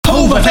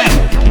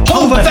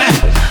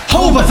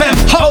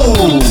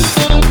Hove!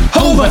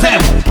 Hove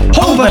FM!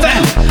 Hove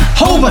FM!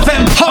 Hove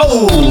FM!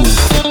 Hove!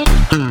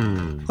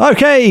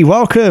 Okay,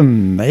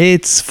 welcome.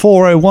 It's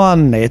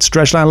 4:01. It's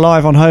Dredgeland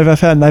Live on Hove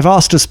FM. They've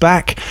asked us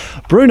back.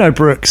 Bruno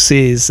Brooks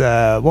is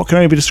what can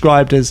only be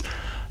described as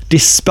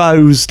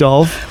disposed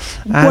of,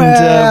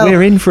 and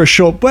we're in for a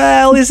short.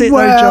 Well, is it?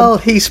 Well, though,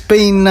 John? he's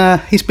been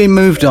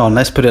moved on.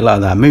 Let's put it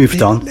like that.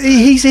 Moved on.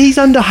 He's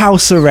under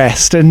house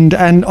arrest and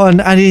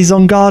he's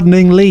on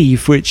gardening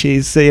leave, which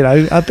is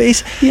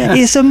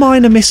it's a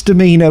minor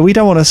misdemeanor. We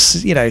don't want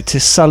to to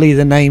sully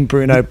the name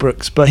Bruno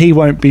Brooks, but he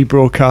won't be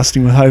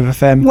broadcasting with Hove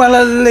FM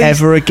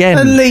ever again.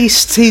 At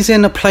least he's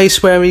in a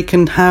place where he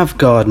can have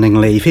gardening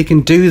leave. He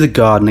can do the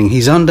gardening.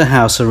 He's under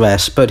house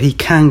arrest, but he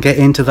can get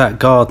into that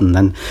garden.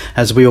 And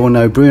as we all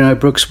know, Bruno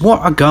Brooks,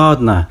 what a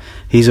gardener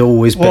he's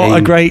always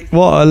been.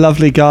 What a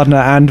lovely gardener.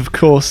 And of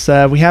course,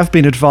 we have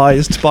been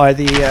advised by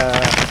the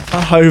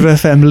Hove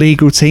FM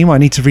legal team. I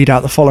need to read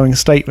out the following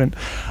statement.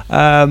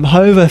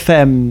 Hove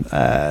FM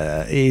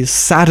is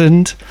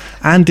saddened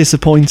and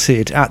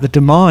disappointed at the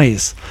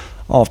demise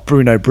of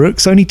Bruno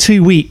Brooks, only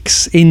 2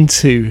 weeks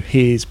into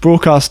his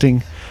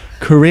broadcasting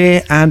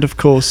career and of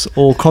course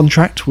all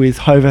contract with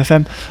Hove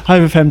FM.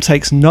 Hove FM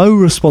takes no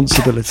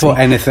responsibility for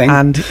anything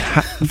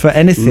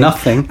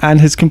nothing,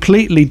 and has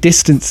completely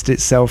distanced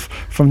itself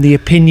from the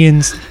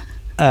opinions,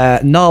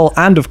 null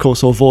and of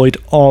course or void,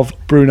 of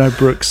Bruno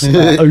Brooks,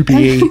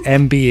 OBE,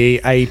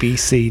 MBE,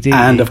 ABCD,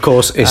 and of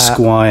course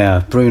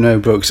Esquire. Bruno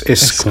Brooks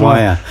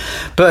Esquire.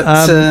 But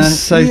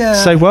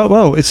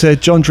well, it's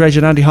John Dredge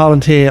and Andy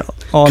Harland here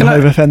on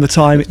Hove FM. The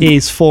time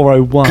is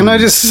 4:01. Can I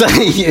just say,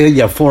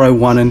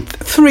 4:01 and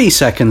 3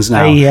 seconds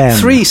now. AM.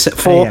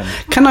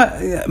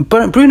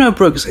 Bruno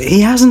Brooks,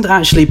 he hasn't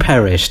actually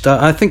perished.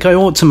 I think I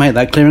ought to make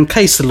that clear in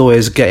case the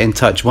lawyers get in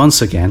touch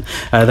once again.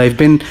 They've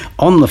been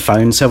on the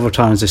phone several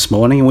times this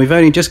morning, and we've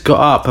only just got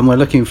up, and we're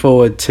looking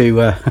forward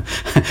to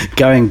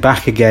going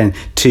back again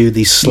to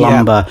the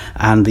slumber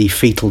and the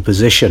fetal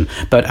position.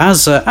 But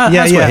as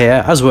we're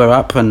here, as we're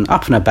up and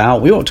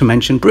about, we ought to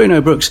mention Bruno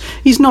Brooks.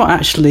 He's not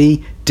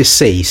actually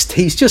deceased.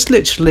 He's just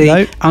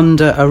literally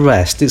under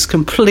arrest. It's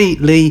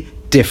completely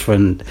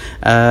different.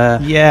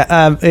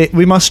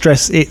 We must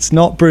stress it's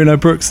not Bruno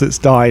Brooks that's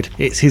died,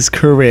 it's his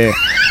career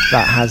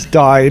that has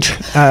died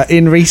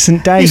in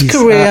recent days. His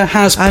career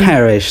has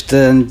perished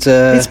and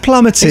it's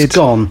plummeted. It's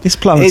gone. It's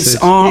plummeted. It's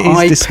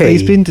RIP.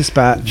 He's been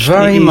dispatched.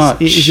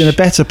 It is in a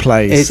better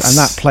place, and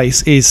that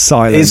place is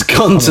silent. It's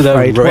gone to the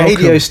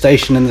radio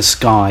station in the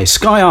sky.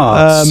 Sky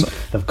Arts,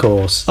 of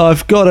course.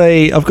 I've got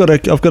a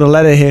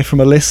letter here from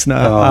a listener.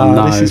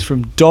 This is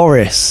from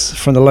Doris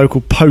from the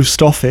local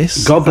post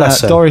office. God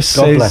bless her.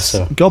 Doris God bless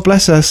her. God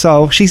bless her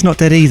soul. She's not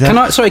dead either. Can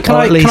I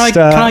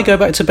go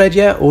back to bed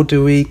yet, or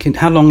do we?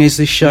 How long is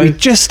this show?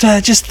 Just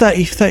 30 to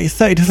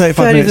 35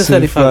 minutes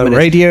of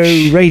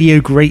radio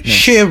greatness.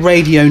 Sheer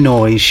radio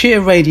noise, sheer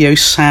radio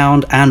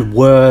sound and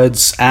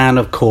words, and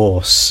of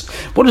course,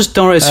 what does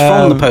Doris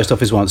from the post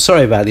office want?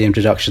 Sorry about the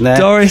introduction there.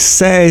 Doris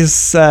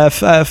says,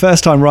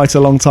 first time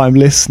writer, long time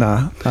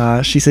listener.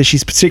 She says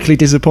she's particularly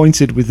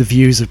disappointed with the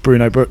views of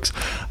Bruno Brooks,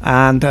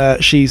 and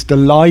she's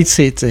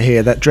delighted to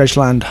hear that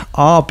Dredgeland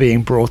are being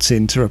brought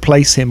in to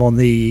replace him on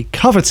the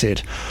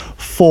coveted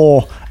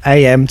 4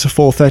 a.m. to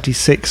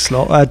 4:36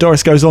 slot.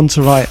 Doris goes on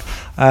to write,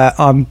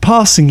 I'm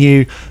passing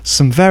you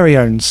some very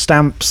own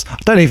stamps. I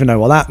don't even know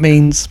what that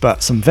means,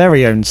 but some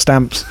very own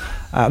stamps.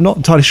 I'm not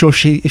entirely sure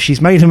if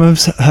she's made them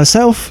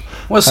herself.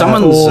 Well,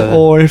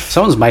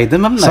 someone's made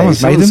them, haven't they?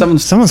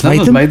 Someone's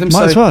made them.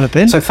 Might as well have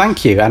been. So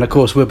thank you, and of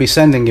course we'll be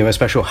sending you a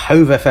special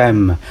Hove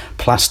FM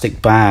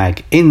plastic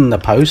bag in the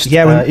post.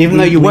 Even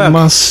though you work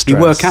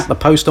at the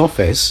post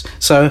office,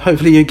 so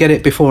hopefully you get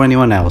it before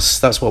anyone else.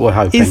 That's what we're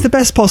hoping. It's the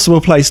best possible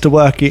place to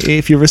work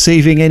if you're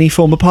receiving any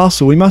form of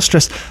parcel. We must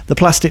stress the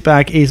plastic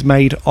bag is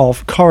made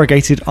of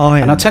corrugated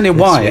iron. And I'll tell you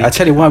why.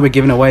 We're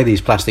giving away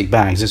these plastic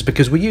bags. It's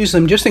because we use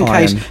them just in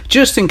case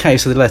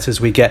the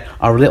letters we get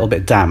are a little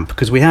bit damp,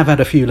 because we have had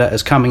a few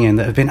letters coming in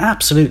that have been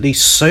absolutely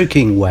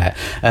soaking wet.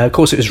 Of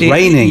course, it was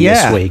raining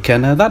this week,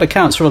 and that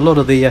accounts for a lot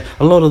of the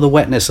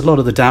wetness, a lot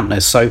of the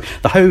dampness. So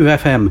the Hove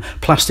FM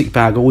plastic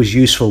bag always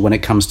useful when it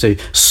comes to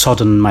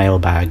sodden mail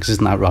bags,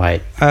 isn't that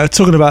right?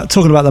 Talking about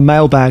the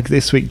mailbag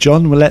this week,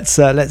 John. Well, let's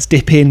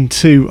dip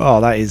into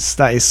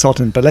that is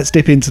sodden, but let's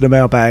dip into the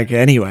mailbag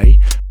anyway.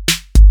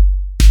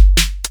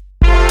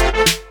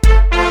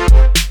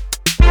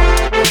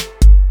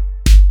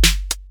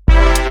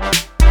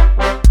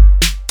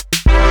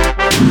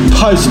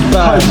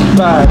 Postbag.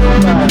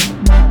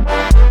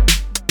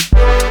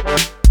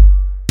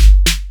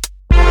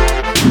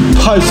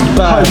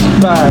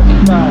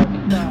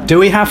 Do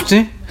we have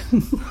to?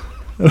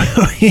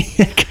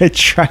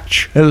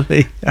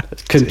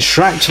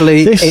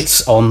 Contractually,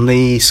 it's on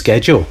the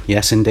schedule.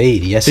 Yes,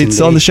 indeed.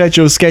 It's on the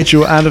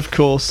schedule, and of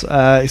course,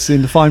 it's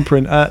in the fine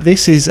print.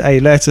 This is a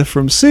letter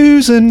from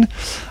Susan,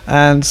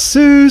 and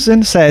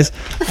Susan says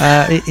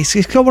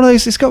it's got one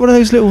of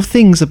those little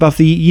things above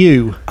the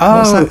U.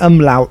 What's that?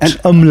 Umlaut.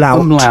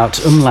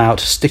 Umlaut.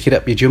 Stick it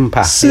up your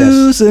jumper.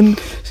 Susan.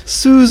 Yes.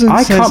 Susan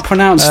I says, can't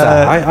pronounce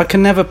that. I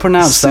can never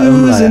pronounce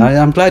Susan. that umlaut.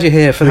 I'm glad you're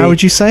here for How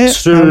would you say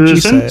it? How would you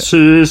say it?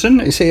 Susan.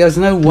 You see, there's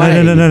no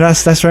way. No.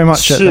 That's very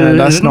much no,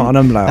 that's not an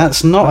umlaut.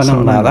 That's not an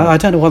umlaut. I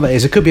don't know what that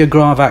is. It could be a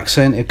grave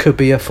accent. It could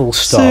be a full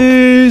stop.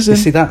 Susan. You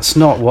see, that's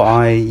not what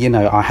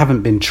I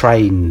haven't been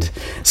trained.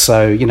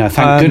 So,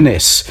 thank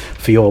goodness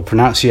for your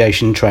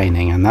pronunciation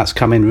training, and that's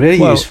come in really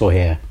useful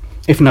here,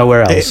 if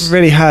nowhere else. It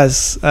really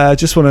has.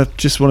 Just want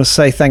to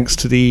say thanks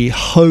to the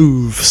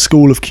Hove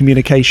School of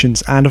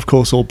Communications and, of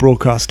course, All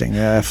Broadcasting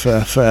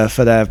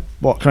for their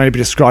what can only be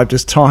described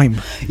as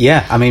time.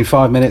 Yeah, I mean,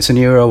 5 minutes and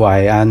you were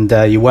away, and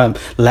you weren't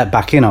let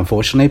back in,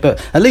 unfortunately.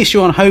 But at least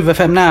you're on Hove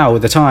FM now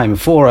with the time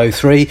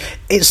 4:03.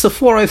 It's the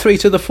 4:03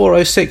 to the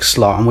 4:06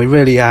 slot, and we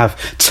really have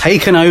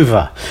taken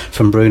over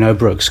from Bruno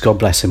Brooks. God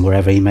bless him,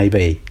 wherever he may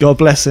be. God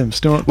bless him.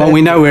 Well,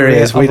 we know where he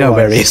is. We know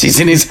where he is. He's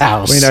in his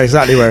house. We know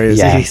exactly where he is.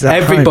 Yeah. He's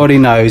at Everybody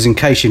home. knows. In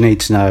case you need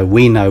to know,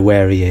 we know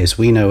where he is.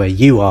 We know where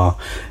you are.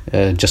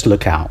 Just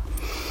look out.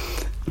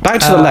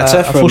 Back to the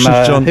letter from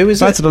John, who is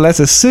back it? to the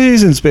letter.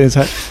 Susan's been in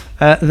touch.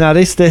 Now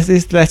this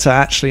letter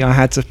actually I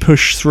had to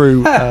push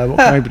through what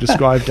can be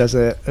described as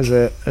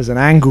an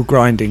angle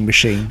grinding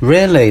machine.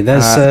 Really,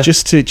 there's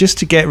just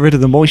to get rid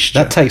of the moisture.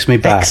 That takes me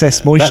back.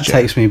 Excess moisture. That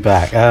takes me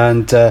back.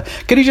 And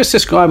could you just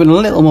describe in a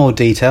little more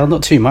detail,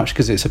 not too much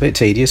because it's a bit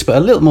tedious, but a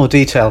little more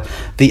detail,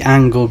 the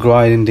angle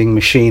grinding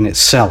machine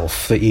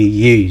itself that you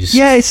use?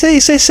 Yeah, it's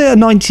a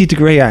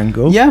 90-degree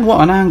angle. Yeah,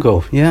 what an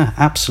angle. Yeah,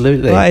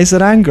 absolutely. That is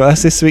an angle.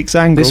 That's this week's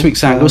angle. This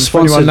week's angle,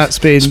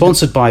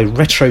 sponsored by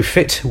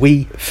Retrofit.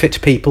 We fit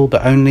people,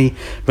 but only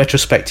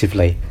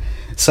retrospectively.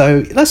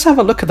 So let's have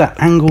a look at that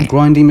angle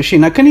grinding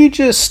machine. Now, can you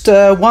just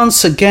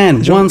once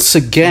again,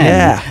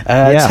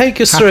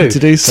 take us through? To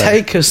do so.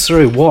 Take us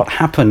through what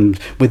happened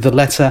with the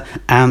letter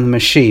and the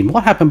machine.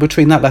 What happened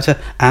between that letter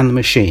and the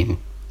machine?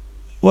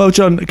 Well,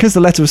 John, because the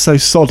letter was so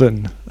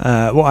sodden,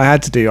 what I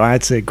had to do, I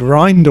had to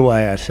grind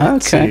away at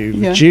it to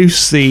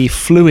reduce the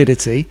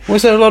fluidity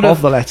of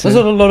the letter. Was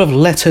there a lot of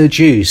letter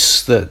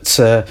juice that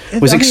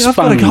was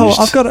expunged?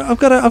 I've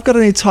got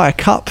an entire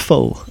cup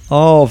full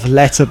of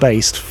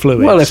letter-based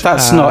fluid. Well, if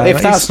that's not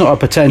a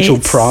potential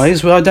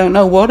prize, well, I don't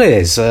know what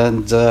is.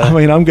 And I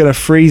mean, I'm going to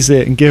freeze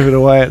it and give it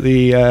away at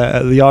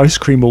the ice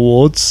cream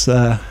awards.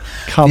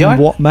 Come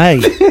what may.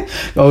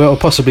 Or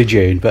possibly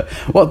June. But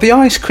the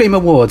Ice Cream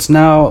Awards,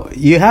 now,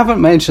 you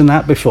haven't mentioned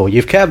that before.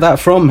 You've kept that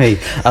from me,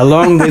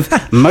 along with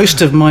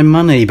most of my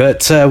money.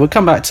 But we'll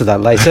come back to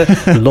that later.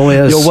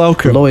 Lawyers, you're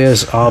welcome.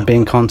 Lawyers are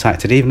being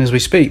contacted, even as we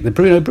speak. The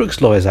Bruno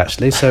Brooks lawyers,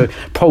 actually. So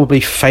probably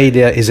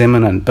failure is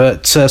imminent.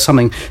 But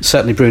something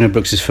certainly Bruno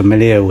Brooks is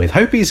familiar with.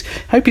 Hope he's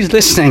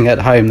listening at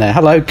home there.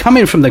 Hello, come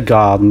in from the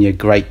garden, you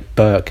great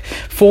Burke.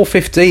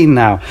 4:15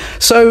 now.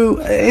 So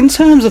in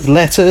terms of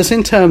letters,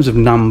 in terms of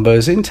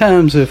numbers, in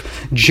terms of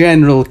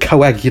general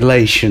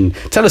coagulation,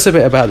 tell us a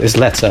bit about this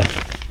letter.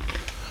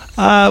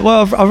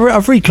 Well,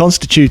 I've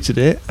reconstituted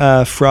it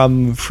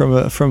from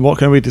what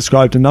can be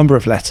described a number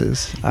of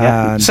letters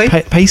and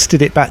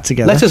pasted it back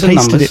together. Letters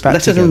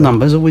and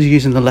numbers. Always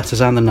using the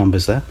letters and the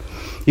numbers there.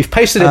 You've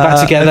pasted it back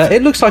together.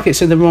 It looks like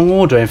it's in the wrong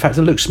order. In fact,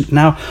 it looks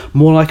now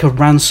more like a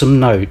ransom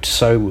note.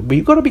 So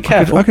you've got to be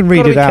careful. I can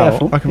read it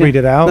out. Read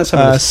it out.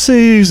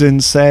 Susan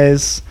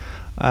says,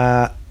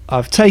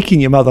 I've taken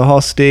your mother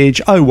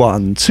hostage.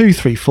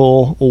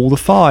 01234, all the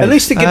 5. At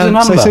least it gives a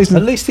number.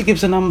 At least it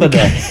gives a number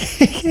there.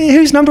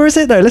 Whose number is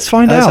it though? Let's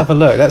find out. Let's have a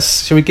look.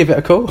 Should we give it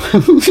a call?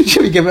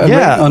 Should we give it a ring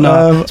on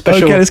our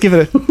special let's give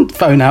it a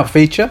phone out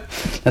feature?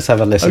 Let's have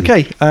a listen.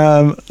 Okay,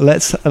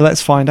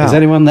 let's find out. Is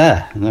anyone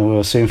there? No,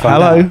 we'll soon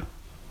find out.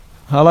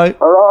 Hello.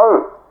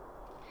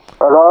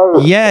 Hello?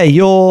 Yeah,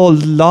 you're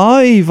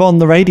live on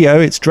the radio.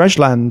 It's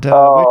Dredgeland.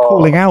 We're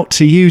calling out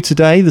to you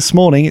today, this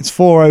morning. It's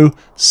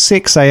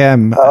 4:06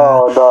 a.m.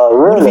 No,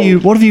 really?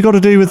 What have you got to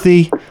do with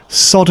the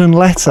sodden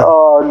letter?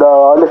 Oh,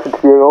 no, I listen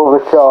to you all the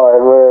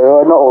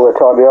time. Not all the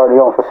time, you're only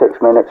on for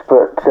 6 minutes,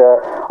 but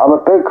I'm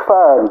a big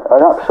fan.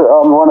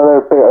 I'm one of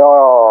those big...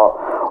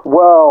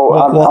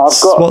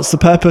 What's the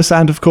purpose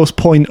and, of course,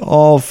 point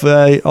of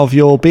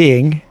your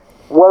being?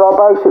 Well,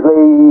 I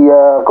basically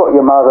got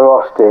your mother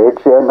hostage,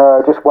 and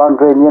just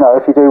wondering,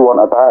 if you do want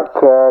her back,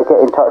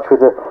 get in touch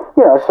with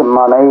some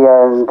money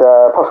and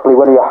possibly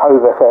one of your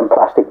Hove FM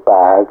plastic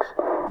bags.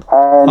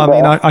 And I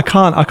mean, I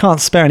can't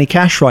spare any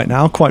cash right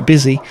now. Quite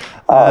busy.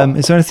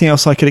 Is there anything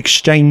else I could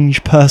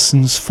exchange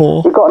persons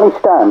for? You got any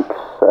stamps?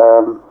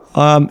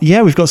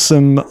 Yeah, we've got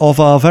some of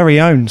our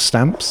very own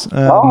stamps.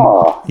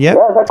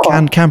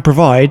 Can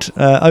provide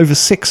over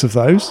 6 of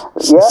those.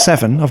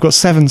 7. I've got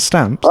 7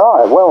 stamps.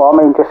 Right. Well, I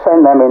mean, just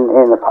send them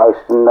in the post,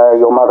 and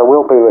your mother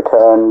will be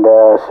returned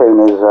soon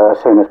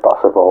as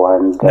possible.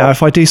 And now,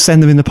 if I do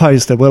send them in the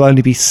post, there will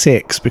only be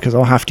 6 because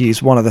I'll have to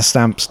use one of the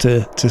stamps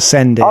to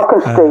send it. I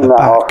can steam that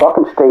back. off. I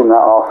can steam that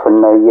off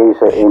and use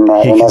it in.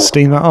 You can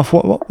steam that off.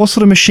 What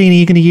sort of machine are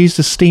you going to use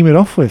to steam it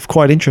off with?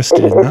 Quite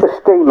interested in that. It's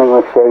a steaming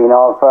machine.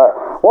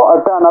 what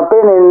I've done, I've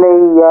been in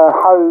the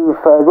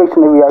Hove,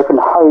 recently reopened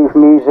Hove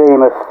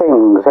Museum of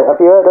Things. Have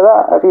you heard of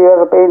that? Have you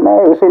ever been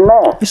there? It was in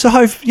there. It's a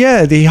Hove,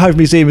 the Hove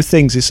Museum of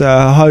Things. It's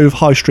Hove,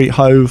 High Street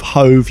Hove,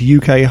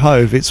 UK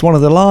Hove. It's one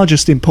of the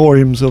largest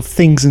emporiums of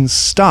things and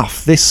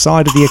stuff this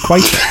side of the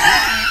equator.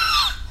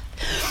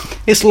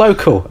 It's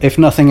local, if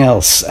nothing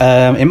else.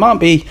 It might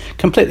be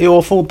completely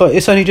awful, but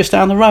it's only just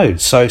down the road.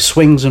 So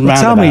swings and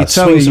roundabouts,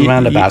 swings and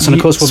roundabouts, and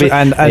of course we'll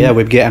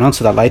be getting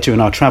onto that later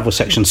in our travel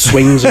section.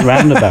 Swings and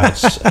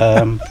roundabouts.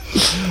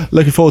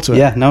 Looking forward to it.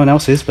 Yeah, no one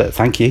else is, but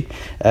thank you.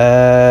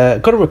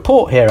 Got a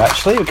report here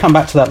actually. We'll come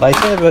back to that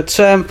later, but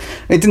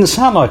it didn't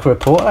sound like a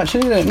report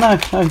actually, did it? No.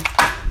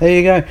 There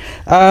you go.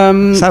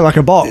 Sound like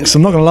a box.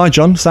 I'm not going to lie,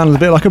 John. Sounded a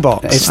bit like a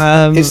box.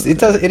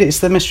 It's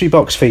the mystery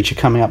box feature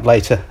coming up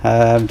later.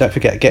 Don't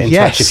forget, get in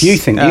touch if you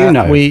think you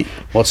know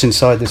what's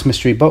inside this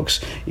mystery box.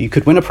 You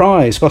could win a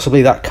prize,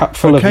 possibly that cup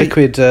full of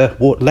liquid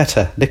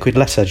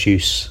letter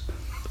juice.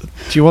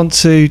 Do you want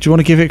to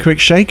give it a quick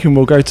shake and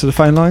we'll go to the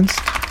phone lines?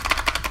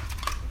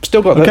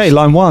 Still got okay. those.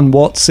 Line 1.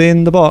 What's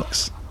in the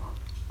box?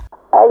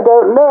 I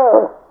don't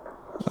know.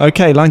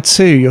 Okay, line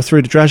 2. You're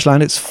through to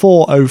Dredgeland. It's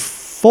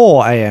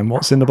 4:04 a.m.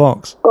 What's in the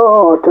box?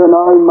 Oh, I don't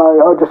know,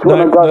 mate. I just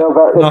want to go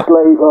back to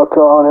sleep. I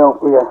can't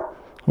help you.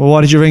 Well,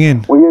 why did you ring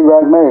in? Well, you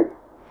rang me.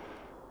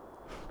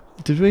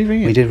 Did we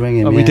ring in? We did ring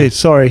in. Oh, we did.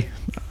 Sorry.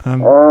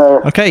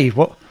 Okay.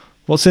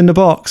 What's in the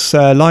box?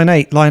 Line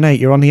 8. Line 8.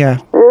 You're on the air.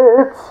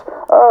 It's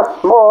a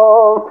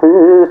small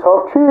piece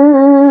of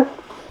cheese.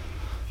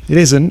 It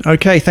isn't.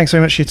 Okay, thanks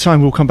very much for your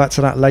time. We'll come back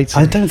to that later.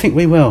 I don't think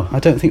we will.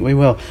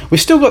 We've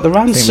still got the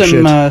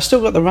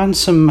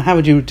ransom. How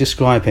would you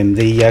describe him?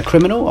 The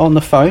criminal on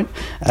the phone.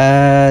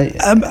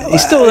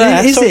 He's still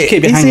there. Sorry to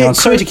keep you hanging on.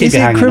 Is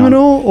it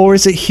criminal or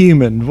is it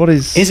human? What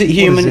is? Is it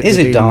human? Is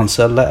it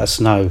dancer? Let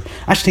us know.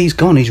 Actually, he's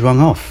gone. He's rung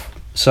off.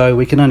 So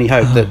we can only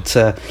hope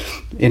that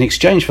in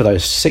exchange for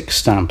those 6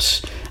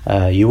 stamps,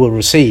 you will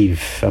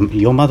receive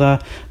your mother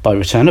by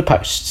return of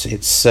post.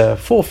 It's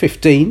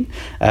 4:15,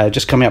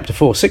 just coming up to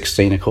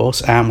 4:16, of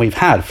course, and we've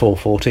had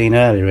 4:14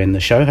 earlier in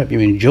the show. Hope you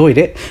enjoyed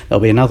it. There'll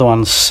be another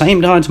one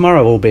same time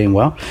tomorrow, all being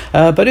well.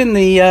 But in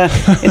the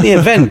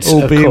event,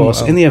 of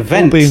course, in the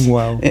event,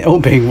 all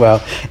being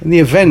well, in the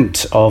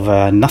event of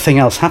nothing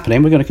else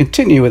happening, we're going to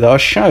continue with our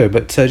show.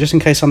 But just in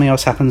case something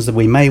else happens, that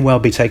we may well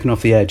be taken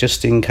off the air,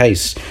 just in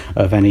case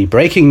of any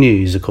breaking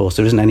news. Of course,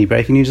 there isn't any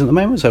breaking news at the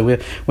moment, so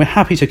we're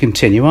happy to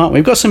continue.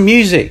 We've got some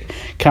music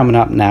coming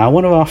up now.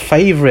 One of our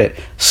favourite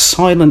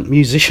silent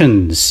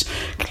musicians,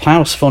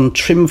 Klaus von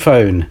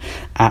Trimphone,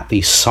 at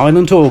the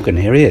silent organ.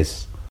 Here he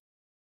is.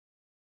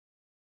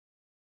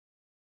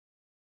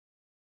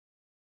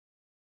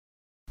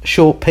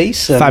 Short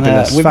piece,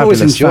 and we've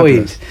always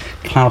enjoyed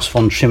Klaus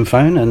von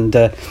Trimphone,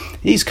 and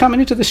he's coming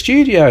into the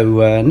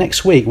studio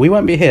next week. We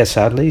won't be here,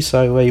 sadly,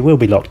 so he will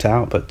be locked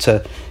out, but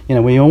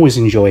we always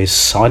enjoy his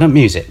silent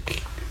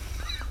music.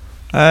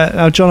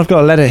 Now, John, I've got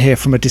a letter here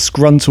from a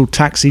disgruntled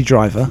taxi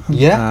driver.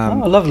 Yeah?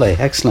 Lovely.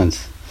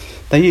 Excellent.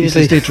 They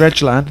usually do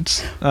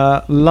Dredgeland.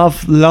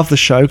 Love the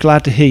show.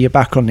 Glad to hear you're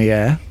back on the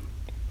air.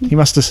 He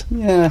must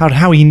have...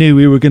 How he knew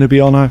we were going to be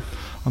on, I'm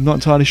not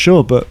entirely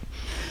sure, but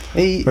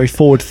very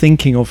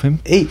forward-thinking of him.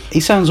 He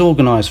sounds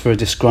organised for a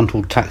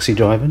disgruntled taxi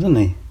driver, doesn't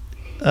he?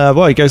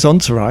 Well, he goes on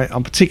to write,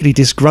 I'm particularly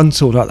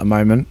disgruntled at the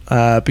moment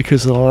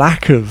because of the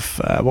lack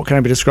of what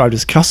can be described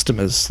as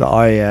customers that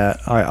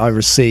I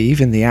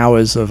receive in the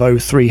hours of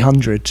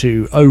 0300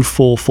 to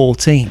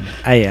 0414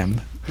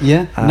 a.m.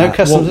 Yeah, no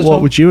customers at all.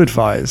 What would you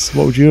advise?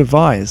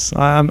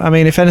 I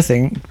mean, if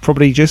anything,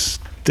 probably just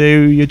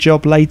do your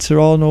job later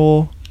on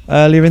or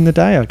earlier in the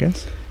day, I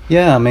guess.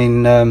 Yeah, I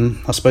mean,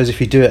 I suppose if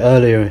you do it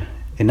earlier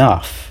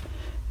enough,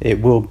 it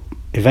will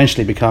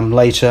eventually become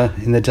later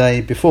in the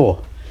day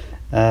before.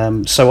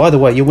 So either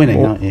way, you're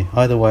winning, aren't you?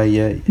 Either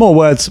way, more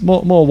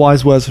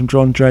wise words from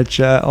John Dredge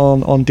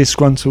on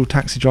disgruntled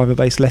taxi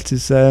driver-based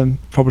letters.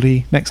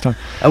 Probably next time.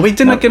 Are we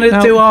going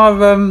to do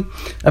our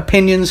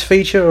opinions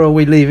feature, or are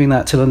we leaving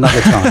that till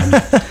another time?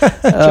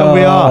 John,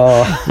 we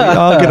are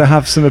going to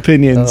have some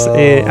opinions.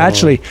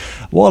 Actually,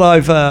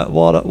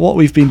 what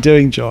we've been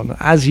doing, John,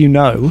 as you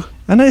know.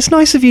 And it's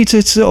nice of you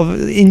to sort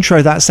of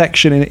intro that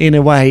section in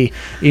a way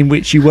in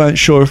which you weren't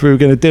sure if we were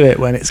going to do it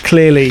when it's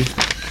clearly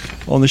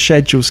on the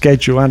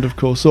schedule and of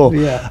course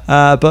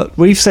but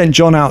we've sent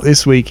John out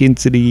this week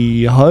into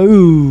the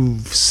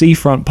Hove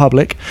seafront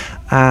public,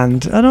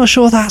 and I'm not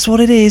sure that's what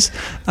it is.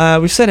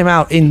 We've sent him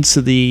out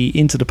into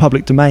the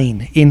public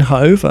domain in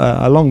Hove,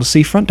 along the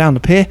seafront, down the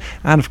pier,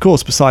 and of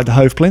course beside the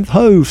Hove plinth,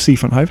 Hove,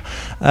 seafront Hove,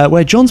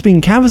 where John's been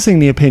canvassing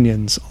the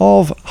opinions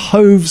of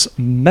Hove's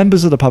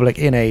members of the public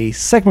in a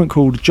segment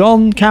called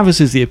John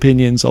Canvasses the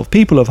Opinions of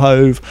People of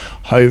Hove,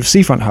 Hove,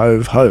 Seafront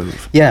Hove,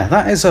 Hove. Yeah,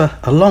 that is a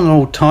long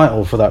old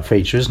title for that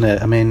feature, isn't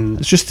it? I mean,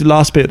 it's just the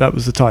last bit that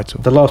was the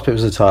title. The last bit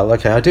was the title.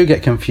 Okay, I do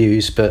get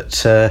confused, but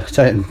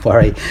don't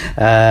worry.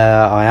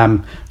 I am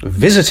I'm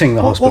visiting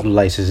the hospital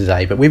later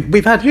today. But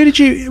we've had. Who did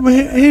you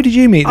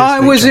meet? This I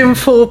week, was John? in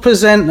full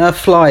presenter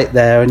flight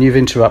there, and you've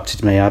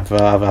interrupted me. I've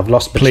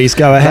lost. Please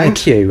go ahead.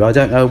 Thank you. I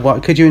don't know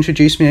what. Could you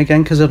introduce me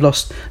again? Because I've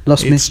lost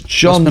It's me.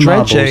 John lost my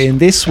marbles. Dredger in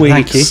this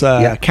Thank week's you.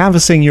 Yeah.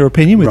 Canvassing Your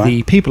Opinion with Right.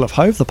 the people of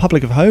Hove, the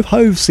public of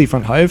Hove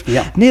Seafront Hove,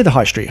 Yeah. near the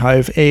High Street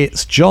Hove.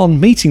 It's John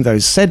meeting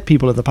those said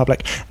people of the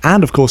public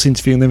and, of course,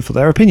 interviewing them for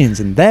their opinions.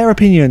 And their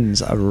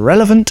opinions are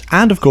relevant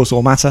and, of course,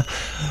 all matter,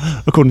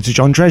 according to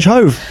John Dredge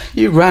Hove.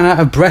 You ran out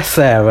of breath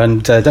there,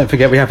 and don't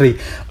forget we have the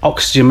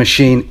oxygen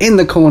machine in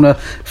the corner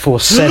for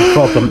said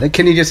problem.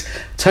 Can you just...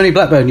 Tony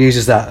Blackburn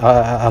uses that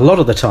a lot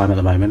of the time at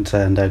the moment,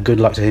 and good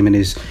luck to him in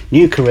his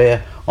new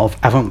career of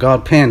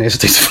avant-garde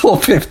pianist. It's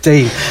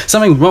 4:15.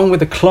 Something wrong with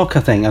the clock, I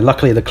think, and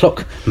luckily the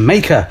clock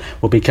maker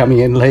will be coming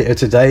in later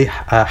today.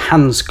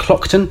 Hans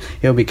Clockton,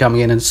 he'll be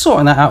coming in and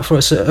sorting that out for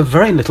us at a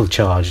very little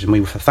charge, and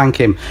we thank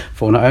him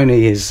for not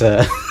only his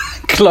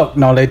clock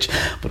knowledge,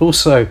 but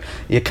also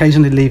he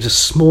occasionally leaves a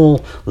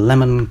small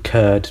lemon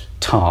curd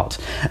tart.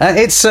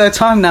 It's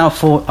time now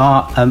for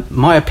our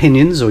my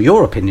opinions, or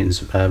your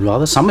opinions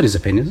rather, somebody's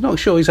opinions. Not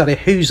sure exactly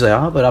whose they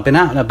are, but I've been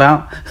out and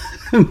about,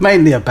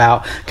 mainly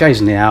about,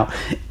 occasionally out,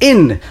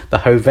 in the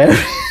Hove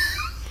area.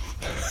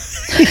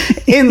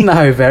 In the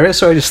Hove area,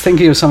 sorry, just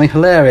thinking of something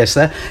hilarious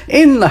there.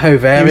 In the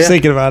Hove area. I was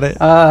thinking about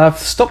it. I've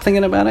stopped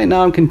thinking about it,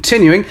 now I'm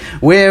continuing.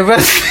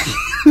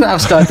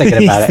 I've started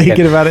thinking about it again.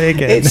 Thinking about it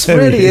again. It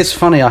really is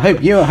funny. I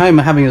hope you at home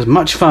are having as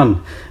much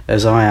fun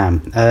as I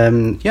am.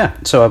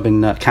 So I've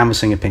been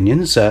canvassing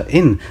opinions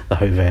in the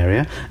Hove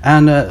area,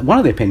 and one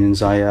of the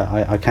opinions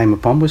I came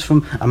upon was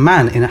from a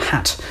man in a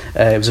hat.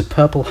 It was a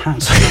purple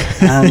hat,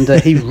 and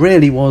he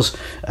really was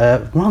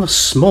rather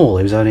small.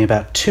 He was only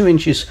about 2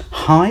 inches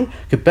high.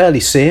 Could barely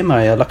see him.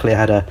 Luckily I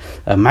had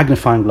a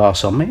magnifying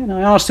glass on me, and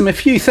I asked him a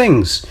few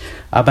things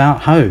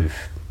about Hove.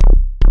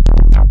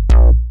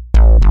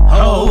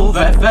 Hove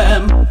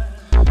FM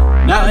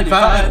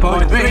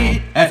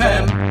 95.3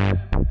 FM.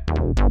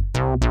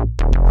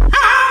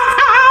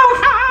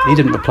 He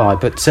didn't reply,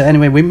 but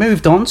anyway, we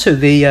moved on to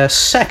the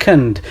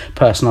second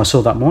person I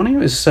saw that morning. It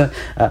was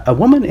a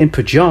woman in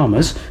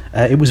pyjamas.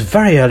 It was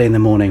very early in the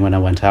morning when I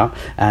went out,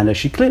 and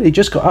she clearly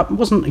just got up.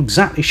 Wasn't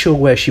exactly sure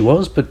where she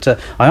was, but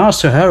I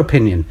asked her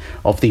opinion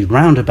of the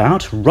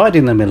roundabout right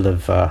in the middle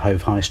of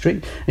Hove High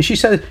Street, and she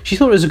said she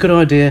thought it was a good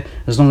idea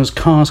as long as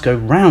cars go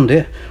round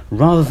it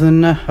rather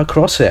than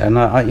across it. And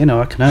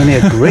I can only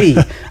agree.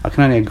 I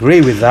can only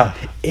agree with that.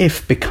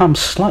 If become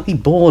slightly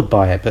bored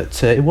by it,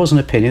 but it was an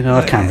opinion, and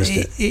I canvassed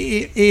it.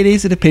 It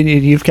is an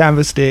opinion. You've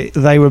canvassed it.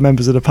 They were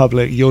members of the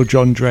public. You're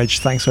John Dredge.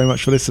 Thanks very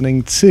much for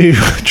listening to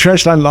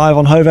Dredgeland Live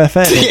on Hove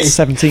FM. It's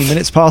 17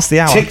 minutes past the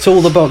hour. Ticked all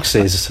the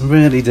boxes,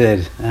 really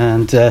did.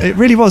 And it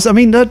really was. I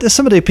mean,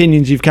 some of the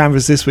opinions you've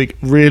canvassed this week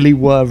really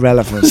were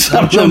relevant.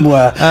 Some of them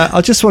were.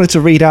 I just wanted to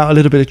read out a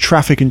little bit of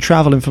traffic and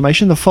travel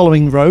information. The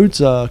following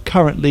roads are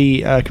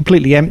currently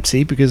completely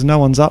empty because no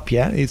one's up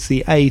yet. It's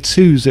the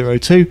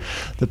A202,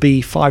 the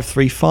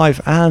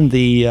B535, and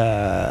the...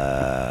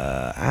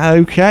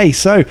 Okay,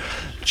 so,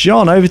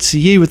 John, over to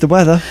you with the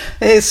weather.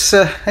 It's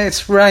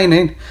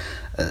raining.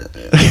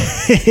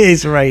 It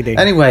is raining.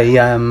 Anyway,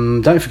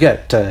 don't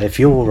forget, if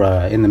you're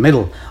in the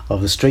middle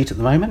of the street at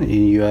the moment,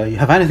 you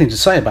have anything to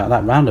say about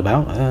that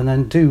roundabout, and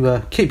then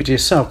do keep it to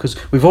yourself, because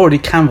we've already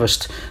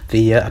canvassed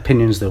the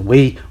opinions that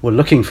we were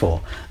looking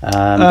for.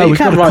 But you we've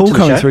can got a write call to the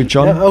coming show. through,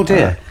 John. Oh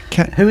dear.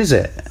 Who is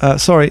it?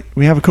 Sorry,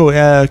 we have a call.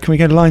 Can we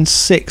go to line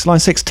 6? Line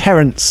 6,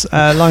 Terence.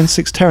 Line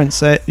 6,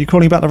 Terence. You're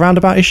calling about the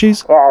roundabout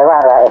issues? Yeah, the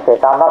roundabout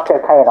issues. I'm not too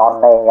keen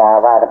on the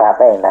roundabout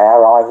being there.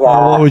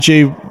 What would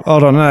you...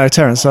 Hold on, no,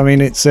 Terence. I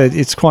mean,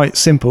 it's quite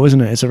simple, isn't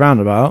it? It's a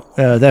roundabout.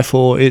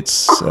 Therefore,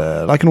 it's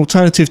like an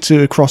alternative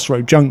to a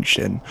crossroad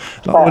junction,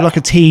 like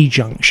a T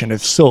junction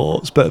of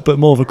sorts, but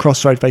more of a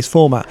crossroad-based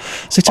format.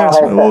 So, Terence,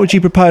 what would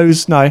you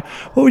propose? No,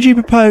 what would you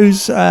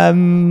propose? Sort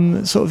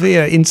of,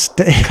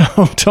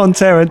 hold on,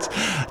 Terence.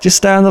 Just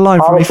stay on the line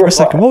for me for a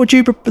second. What would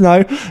you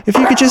if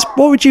you could just...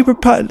 What would you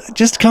propose?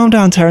 Just calm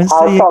down, Terence.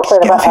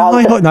 Just get off your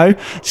high horse. No,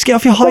 just get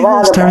off your high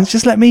horse, Terence.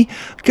 Just let me...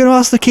 I'm going to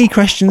ask the key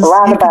questions.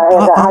 You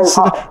can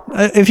answer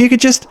if you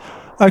could just...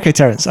 Okay,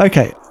 Terence.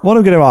 Okay, what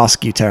I'm going to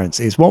ask you, Terence,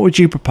 is what would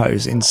you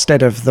propose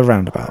instead of the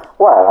roundabout?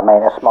 Well, I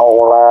mean, a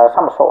small,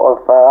 some sort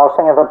of... I was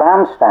thinking of a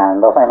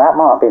bandstand. I think that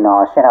might be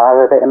nice. Have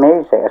a bit of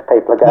music as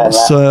people are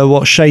going.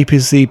 What shape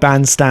is the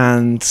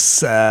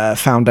bandstand's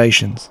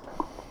foundations?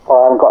 Well,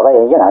 I haven't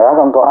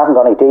got I haven't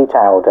got any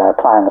detailed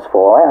plans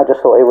for it. I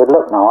just thought it would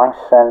look nice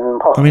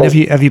and possibly... I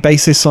mean, have you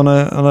based this on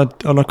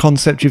a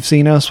concept you've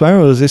seen elsewhere,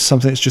 or is this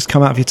something that's just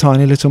come out of your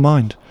tiny little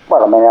mind?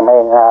 Well, I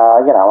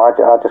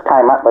just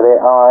came up with it,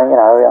 out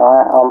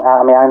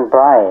of my own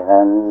brain,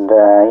 and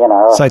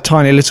So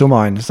tiny little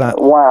mind, is that?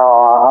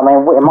 Well, I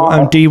mean, it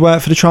might. Do you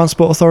work for the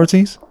transport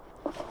authorities?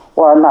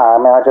 Well, no. I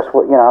mean, I'm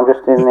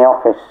just in the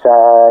office,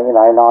 9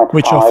 to 5.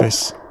 Which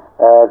office?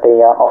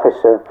 The office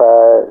of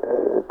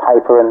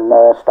paper and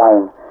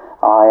stone.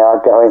 I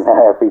go in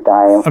there every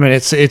day. I mean,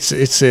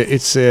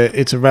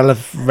 it's a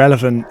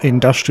relevant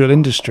industrial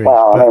industry.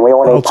 Well, I mean, we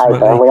all need paper,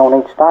 ultimately- we all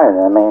need stone.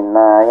 I mean,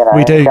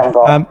 We do. if you haven't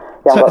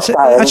got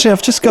stone, Actually,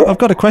 I've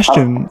got a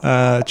question.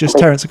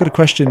 Terence, I've got a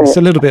question. It's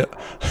a little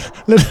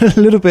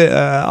bit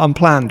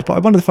unplanned, but I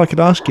wondered if I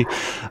could ask you.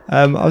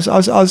 I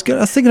was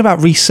thinking about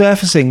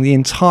resurfacing the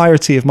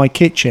entirety of my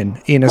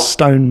kitchen in a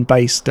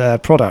stone-based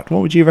product.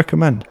 What would you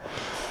recommend?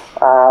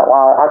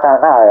 well, I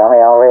don't know. I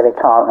mean, I really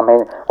can't. I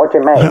mean, what do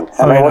you mean?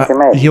 What do you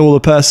mean? You're the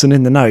person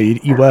in the know.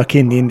 You work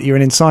in you're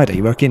an insider.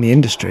 You work in the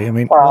industry. I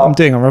mean, what I'm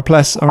doing, I'm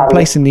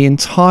replacing the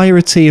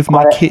entirety of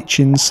my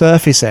kitchen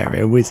surface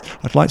area with.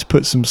 I'd like to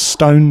put some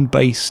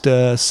stone-based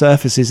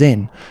surfaces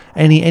in.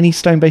 Any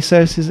stone-based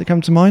surfaces that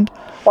come to mind?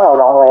 Well,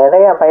 not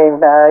really. I mean,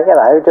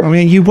 just. I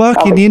mean, you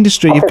work in the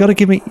industry. You've got to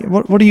give me.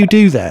 What do you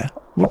do there?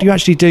 What do you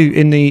actually do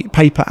in the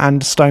paper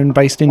and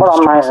stone-based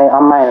industry? Well,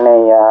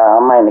 I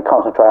mainly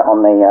concentrate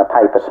on the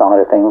paper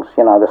side of things.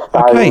 You know, the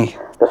stone. Okay.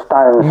 The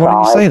stone side. Why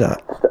do you say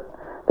that?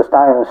 The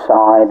stone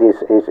side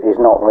is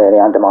not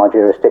really under my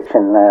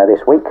jurisdiction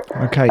this week.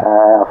 Okay.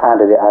 I've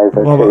handed it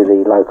over to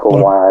the local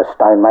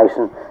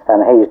stonemason,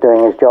 and he's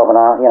doing his job. And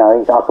I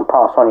can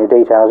pass on your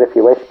details if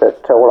you wish.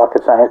 But all I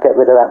could say is get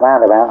rid of that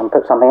roundabout and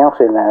put something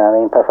else in there. I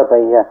mean,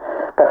 preferably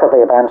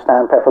a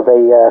bandstand,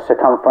 preferably a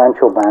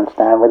circumferential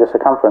bandstand with a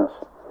circumference.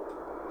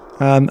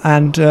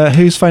 And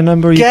whose phone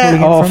number are you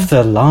calling Get off in from?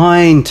 the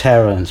line,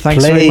 Terence,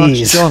 Thanks please. very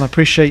much, John. I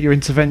appreciate your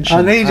intervention.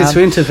 I needed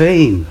to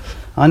intervene.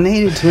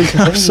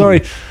 I'm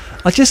sorry.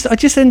 I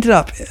just ended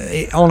up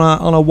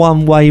on a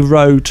one-way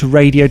road to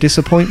radio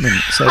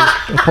disappointment. So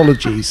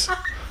apologies.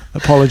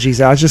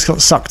 I just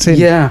got sucked in.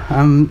 Yeah,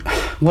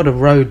 what a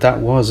road that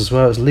was as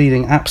well. It was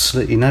leading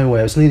absolutely nowhere.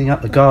 It was leading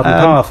up the garden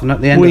path, and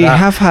at the end of that... We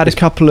have had a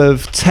couple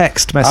of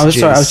text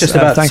messages. I was just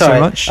about... thanks very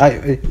much.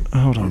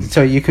 Hold on.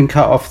 So you can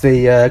cut off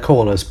the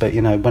callers, but,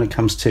 when it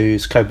comes to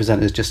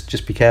co-presenters,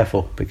 just be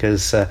careful,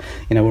 because,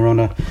 we're on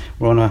a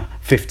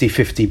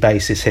 50-50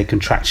 basis here,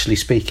 contractually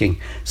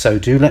speaking. So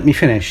do let me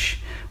finish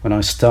when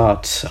I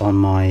start on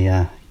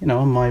my...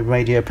 on my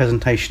radio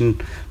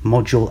presentation,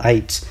 Module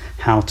 8,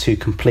 how to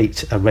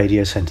complete a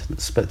radio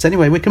sentence. But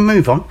anyway, we can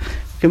move on.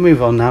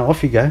 Now.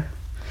 Off you go.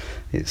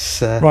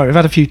 It's right. We've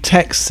had a few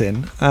texts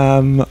in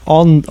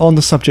on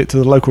the subject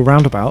of the local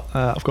roundabout.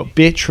 I've got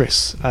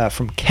Beatrice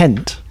from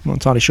Kent. I'm not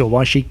entirely sure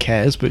why she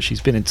cares, but she's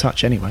been in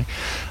touch anyway.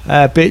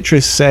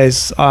 Beatrice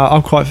says,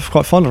 I'm quite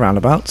fond of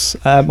roundabouts.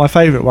 My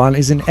favourite one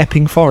is in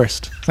Epping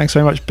Forest. Thanks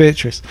very much,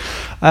 Beatrice.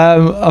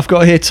 I've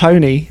got here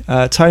Tony.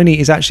 Tony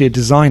is actually a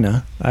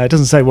designer. It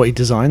doesn't say what he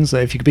designs.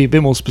 If you could be a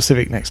bit more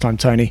specific next time,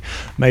 Tony,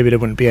 maybe there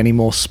wouldn't be any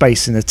more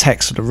space in the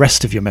text for the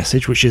rest of your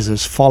message, which is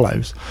as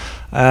follows.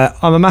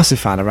 I'm a massive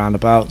fan of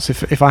roundabouts.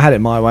 If I had it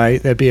my way,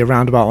 there'd be a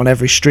roundabout on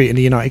every street in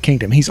the United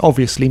Kingdom. He's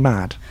obviously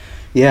mad.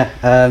 Yeah,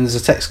 there's a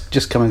text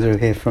just coming through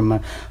here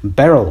from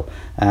Beryl,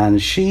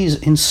 and she's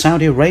in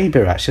Saudi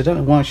Arabia. Actually, I don't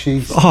know why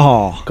she's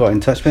got in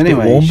touch, but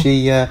anyway,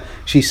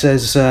 she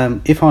says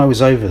if I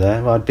was over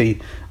there, I'd be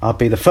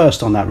the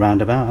first on that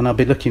roundabout, and I'd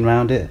be looking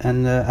round it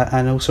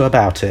and also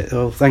about it.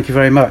 Well, thank you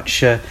very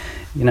much.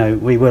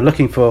 We were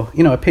looking for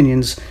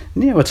opinions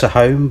nearer to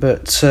home,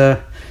 but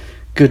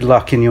good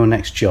luck in your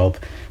next job.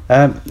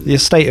 The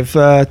estate of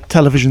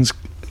television's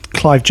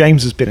Clive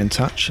James has been in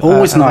touch.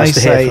 Always nice to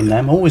hear from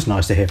them. Always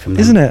nice to hear from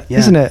them. Isn't it? Yeah.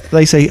 Isn't it?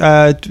 They say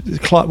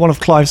one of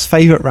Clive's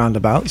favourite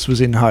roundabouts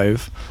was in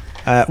Hove.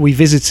 We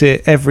visit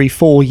it every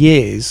 4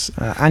 years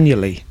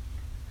annually.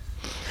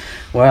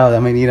 Well, I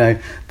mean,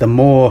 the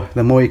more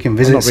you can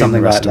visit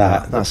something like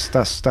that.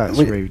 That's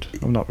rude.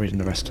 I'm not reading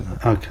the rest of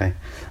that. Okay.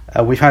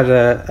 We've had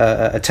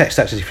a text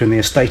actually from the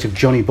estate of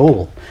Johnny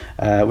Ball,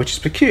 which is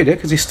peculiar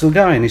because he's still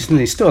going.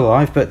 He's still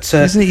alive, but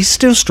isn't he? He's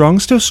still strong.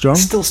 Still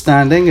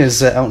standing,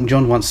 as Elton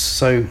John once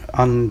so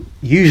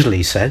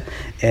unusually said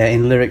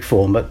in lyric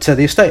form. But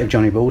the estate of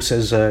Johnny Ball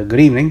says,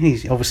 "Good evening."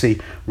 He's obviously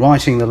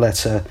writing the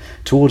letter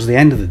towards the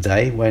end of the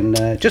day, when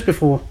just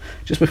before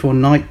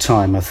night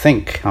time, I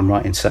think I'm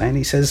right in saying.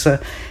 He says,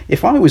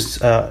 "If I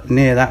was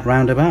near that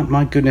roundabout,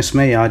 my goodness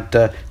me,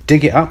 I'd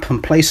dig it up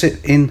and place it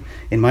in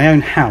my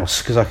own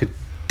house, because I could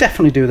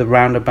definitely do the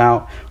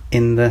roundabout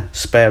in the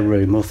spare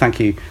room." Well, thank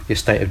you, the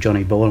estate of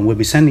Johnny Ball, and we'll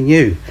be sending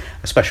you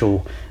a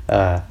special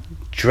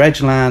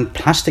Dredgeland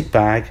plastic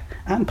bag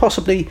and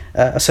possibly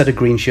a set of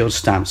Green Shield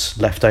stamps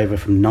left over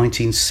from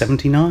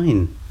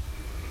 1979.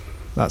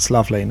 That's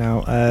lovely.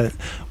 Now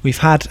we've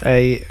had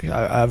a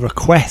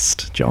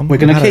request, John. We're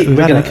going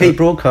to keep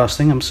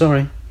broadcasting. I'm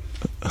sorry.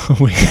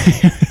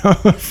 I'm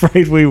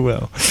afraid we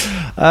will.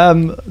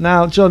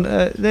 Now, John,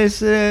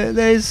 there's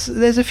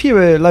a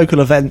few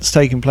local events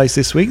taking place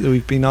this week that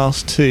we've been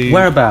asked to.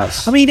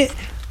 Whereabouts? I mean,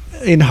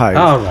 in Hove.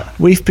 Oh, right.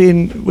 We've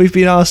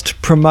been asked to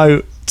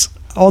promote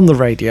on the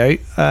radio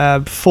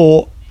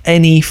for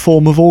any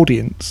form of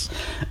audience.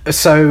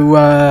 So,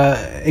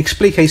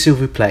 expliquez s'il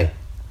vous plaît.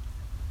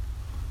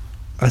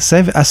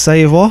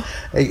 Asseyez-vous.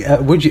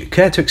 Would you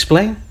care to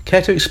explain?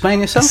 Care to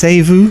explain yourself?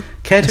 Asseyez-vous.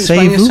 Care to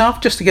explain yourself,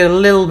 just to get a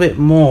little bit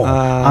more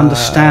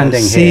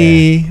understanding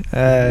here.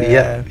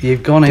 Yeah,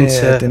 you've gone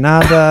into de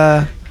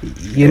nada.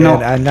 You're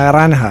not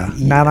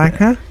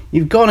Naranja.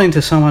 You've gone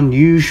into some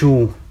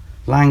unusual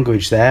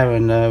language there,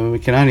 and we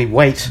can only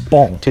wait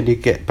till you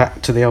get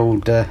back to the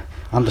old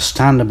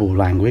understandable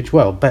language.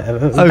 Well,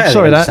 better.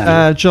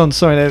 John.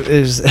 Sorry, that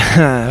is.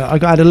 I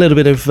had a little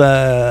bit of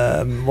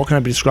what can I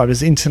be described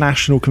as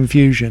international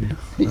confusion.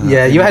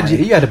 Yeah, you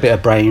had a bit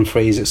of brain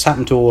freeze. It's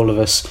happened to all of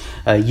us.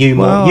 You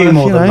more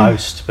than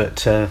most,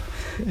 but.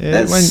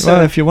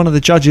 If you're one of the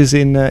judges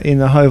in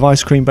the Hove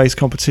ice cream based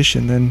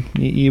competition, then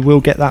you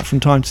will get that from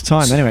time to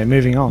time. Anyway,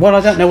 moving on. Well,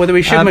 I don't know whether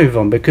we should move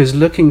on, because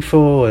looking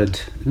forward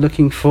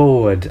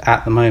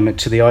at the moment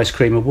to the Ice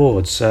Cream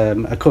Awards.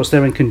 Of course,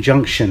 they're in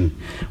conjunction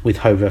with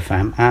Hove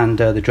FM and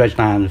the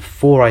Dredgeland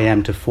 4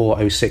 a.m. to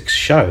 4:06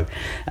 show.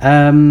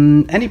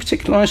 Any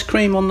particular ice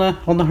cream on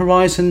the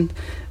horizon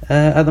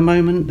at the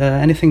moment?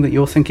 Anything that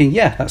you're thinking?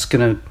 Yeah, that's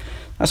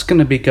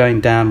gonna be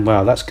going down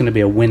well. That's going to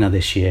be a winner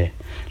this year.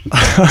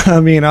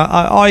 I mean,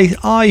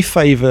 I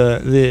favour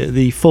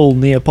the full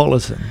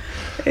Neapolitan.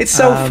 It's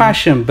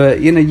old-fashioned,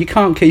 but you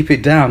can't keep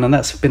it down, and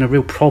that's been a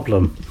real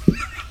problem.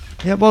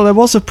 Yeah, well, there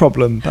was a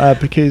problem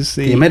because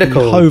the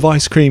Hove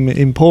Ice Cream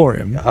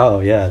Emporium.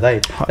 Oh yeah,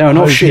 they're an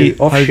offshoot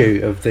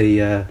of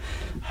the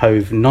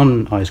Hove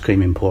non-ice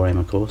cream emporium,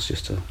 of course.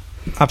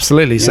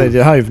 Absolutely. Yeah. So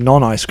the Hove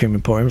non-ice cream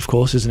emporium, of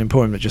course, is an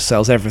emporium that just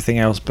sells everything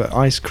else but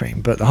ice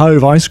cream. But the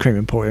Hove ice cream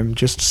emporium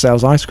just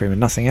sells ice cream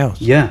and nothing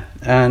else. Yeah,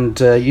 and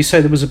you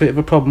say there was a bit of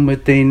a problem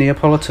with the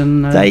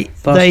Neapolitan last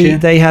year?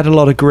 They had a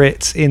lot of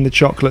grit in the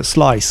chocolate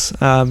slice.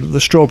 The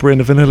strawberry and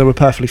the vanilla were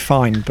perfectly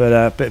fine, but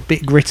a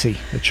bit gritty,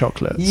 the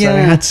chocolate.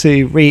 Yeah. So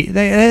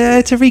they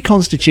had to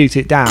reconstitute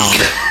it down,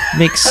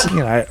 mix,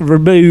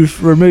 remove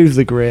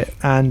the grit,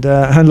 and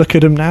look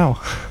at them now.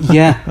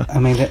 Yeah, I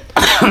mean,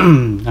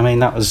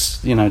 that was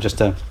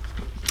just a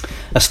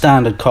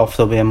standard cough.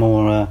 There'll be a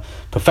more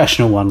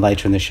professional one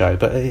later in the show.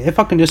 But if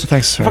I can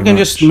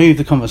just move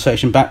the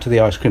conversation back to the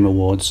Ice Cream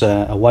Awards,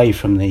 away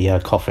from the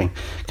coughing,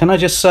 can I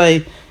just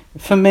say,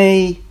 for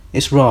me,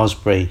 it's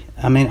raspberry.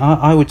 I mean,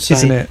 I would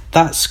say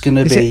that's going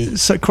to be.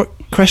 So,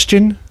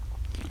 question.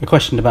 A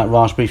question about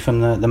raspberry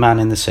from the man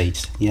in the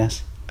seat.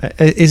 Yes.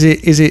 Is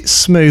it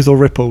smooth or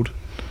rippled?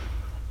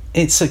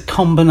 It's a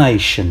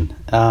combination.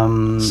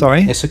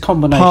 It's a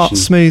combination. Part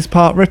smooth,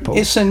 part ripple.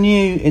 It's a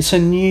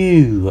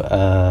new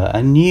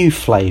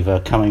flavour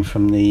coming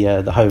from the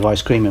Hove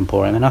Ice Cream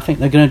Emporium, and I think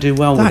they're going to do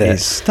well with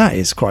it. That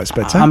is quite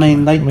spectacular. I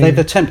mean,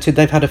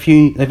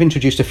 they've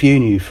introduced a few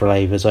new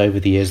flavours over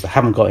the years that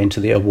haven't got into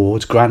the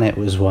awards. Granite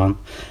was one.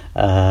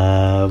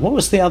 What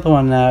was the other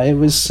one now? It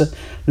was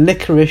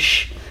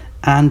licorice,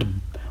 and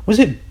was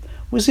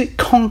it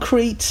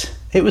concrete?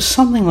 It was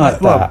something like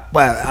that.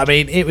 Well, I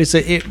mean, it was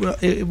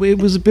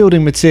a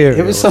building material.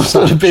 It was some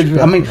sort of bit.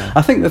 I mean,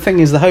 I think the thing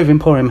is, the Hove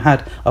Emporium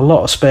had a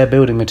lot of spare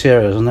building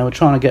materials, and they were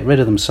trying to get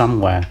rid of them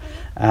somewhere.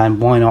 And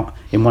why not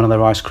in one of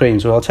their ice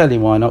creams? Well, I'll tell you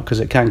why not,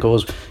 because it can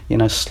cause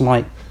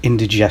slight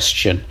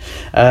indigestion.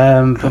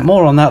 But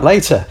more on that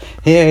later.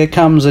 Here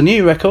comes a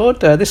new record.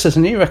 This is a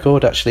new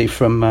record actually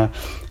from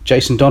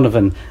Jason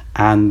Donovan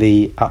and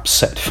the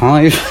Upset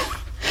Five.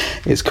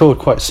 It's called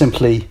quite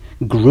simply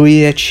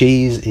Gruyere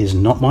Cheese Is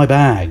Not My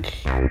Bag.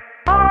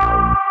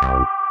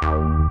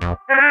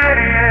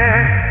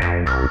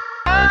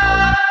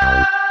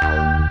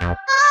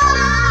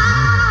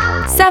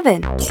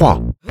 7.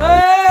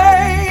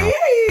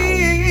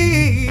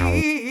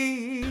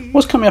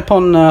 What's coming up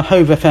on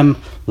Hove FM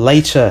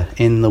later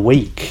in the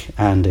week,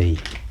 Andy?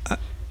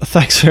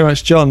 Thanks very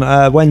much, John.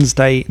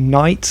 Wednesday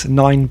night,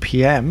 9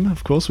 p.m.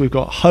 Of course, we've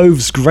got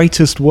Hove's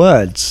Greatest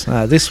Words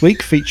this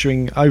week,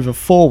 featuring over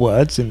 4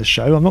 words in the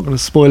show. I'm not going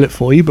to spoil it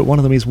for you, but one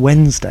of them is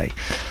Wednesday.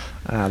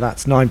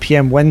 That's 9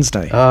 p.m.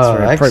 Wednesday. That's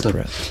very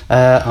appropriate.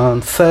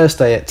 On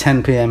Thursday at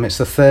 10 p.m, it's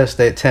the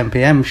Thursday at 10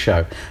 p.m.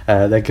 show.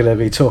 They're going to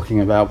be talking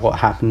about what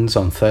happens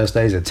on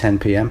Thursdays at 10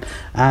 p.m,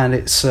 and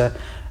it's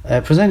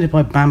presented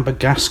by Bamber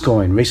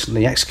Gascoigne,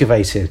 recently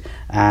excavated,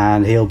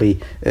 and he'll be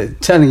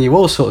telling you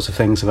all sorts of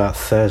things about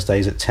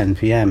Thursdays at 10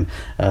 p.m,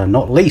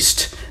 not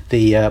least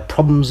the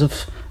problems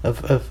of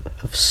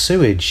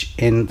sewage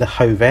in the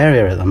Hove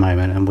area at the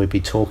moment, and we'll be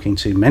talking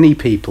to many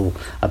people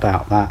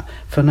about that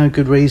for no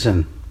good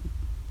reason.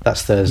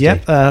 That's Thursday.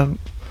 Yep,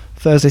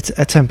 Thursday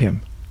at 10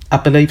 p.m. I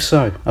believe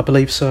so,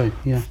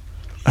 yeah.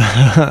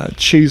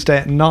 Tuesday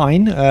at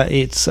 9,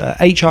 it's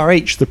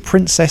HRH, the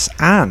Princess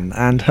Anne,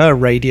 and her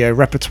radio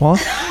repertoire.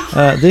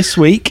 This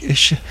week,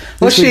 she's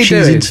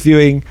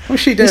interviewing.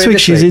 What's she doing this week?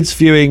 She's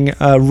interviewing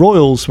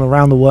royals from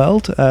around the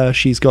world.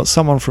 She's got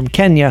someone from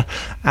Kenya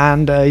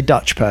and a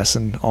Dutch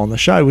person on the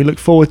show. We look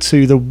forward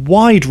to the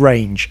wide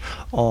range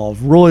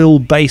of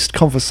royal-based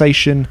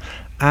conversation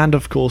and,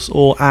 of course,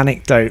 all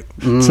anecdote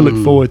to look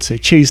forward to.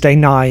 Tuesday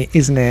night,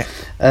 isn't it?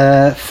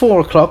 4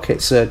 o'clock,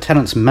 it's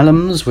Terence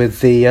Mellams with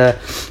the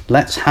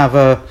Let's Have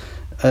a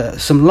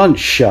some lunch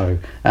show,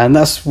 and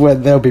that's where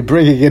they'll be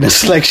bringing in a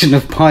selection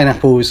of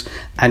pineapples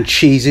and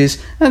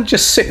cheeses and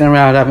just sitting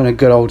around having a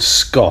good old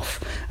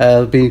scoff.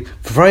 There'll be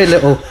very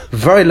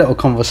little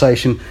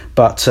conversation,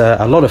 but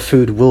a lot of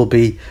food will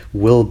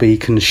be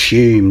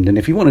consumed. And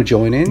if you want to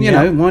join in, you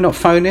know, why not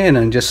phone in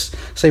and just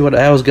see what the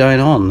hell's going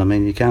on? I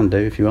mean, you can do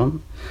if you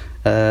want.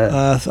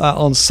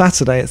 On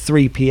Saturday at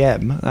 3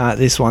 p.m.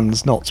 This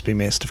one's not to be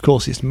missed. Of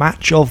course, it's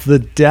Match of the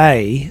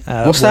Day.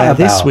 What's that about?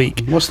 This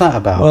week? What's that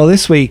about? Well,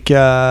 this week,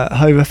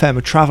 Hove FM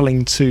are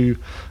travelling to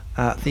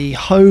the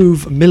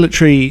Hove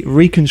Military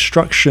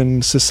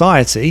Reconstruction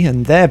Society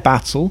and their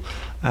battle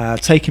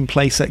taking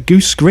place at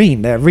Goose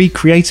Green. They're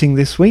recreating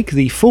this week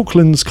the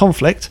Falklands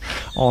conflict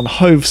on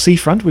Hove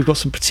seafront. We've got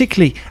some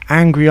particularly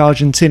angry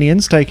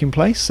Argentinians taking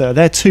place. They're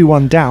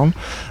 2-1 down.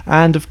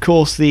 And of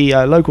course, the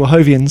local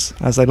Hovians,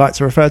 as they like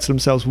to refer to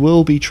themselves,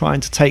 will be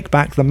trying to take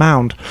back the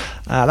mound.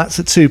 That's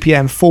at 2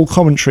 p.m, full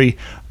commentary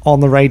on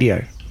the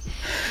radio.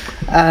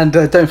 And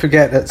don't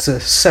forget that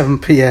 7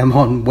 p.m.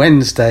 on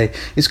Wednesday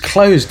is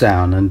Close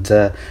Down, and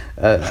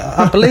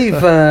I believe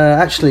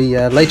actually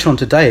later on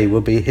today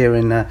we'll be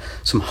hearing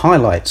some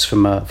highlights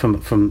from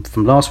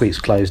last week's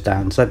Close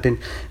Downs. They've been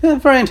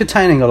very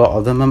entertaining, a lot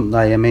of them, haven't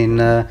they? I mean,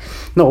 not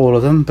all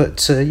of them,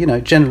 but you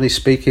know, generally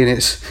speaking,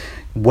 it's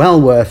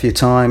well worth your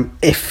time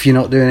if you're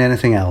not doing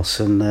anything else.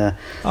 And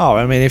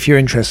I mean, if you're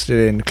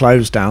interested in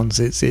close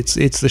downs, it's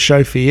the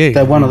show for you.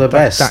 They're one of the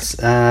best.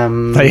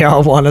 They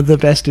are one of the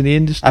best in the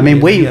industry. I mean,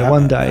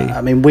 one day.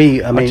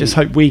 I just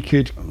hope we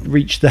could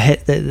reach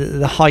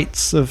the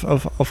heights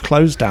of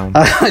close down.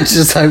 I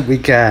just hope we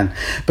can.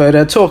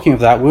 But talking of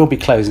that, we'll be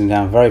closing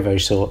down very, very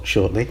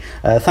shortly.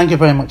 Thank you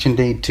very much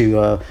indeed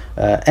to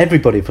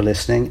everybody for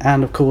listening,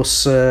 and of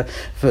course, for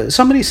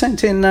somebody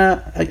sent in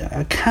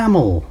a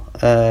camel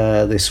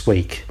this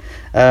week.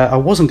 I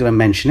wasn't going to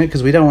mention it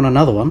because we don't want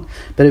another one,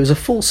 but it was a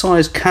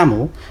full-size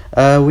camel.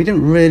 We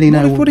didn't really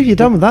know. What have you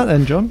done with that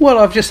then, John? Well,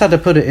 I've just had to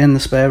put it in the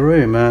spare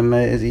room,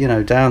 you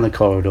know, down the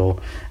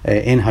corridor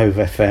in Hove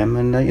FM,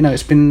 and you know,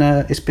 it's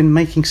been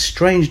making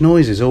strange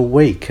noises all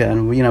week,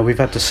 and you know, we've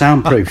had to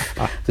soundproof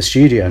the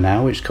studio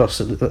now, which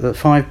costs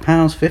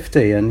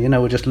 £5.50, and you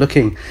know, we're just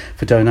looking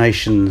for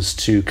donations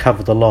to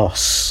cover the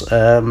loss.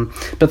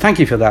 But thank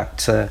you for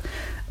that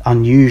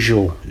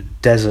unusual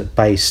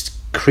desert-based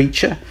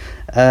creature.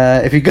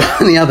 If you've got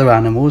any other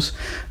animals,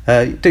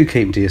 do keep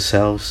them to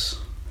yourselves.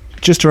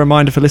 Just a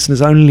reminder for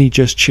listeners only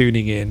just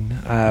tuning in,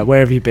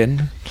 where have you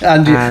been?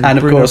 And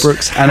of Bruno course,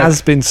 Brooks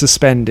has been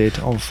suspended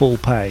on full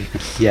pay.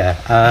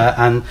 Yeah,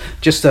 and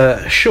just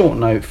a short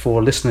note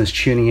for listeners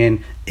tuning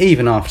in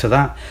even after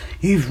that.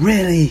 You've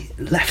really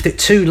left it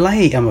too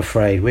late, I'm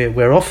afraid.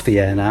 We're off the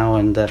air now,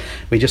 and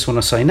we just want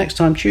to say next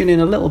time tune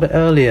in a little bit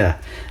earlier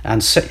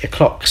and set your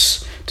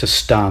clocks to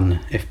stun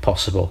if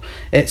possible.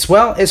 It's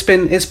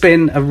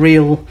been a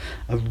real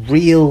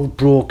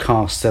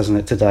broadcast, hasn't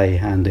it, today,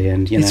 Andy?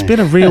 And you know, it's been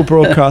a real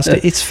broadcast.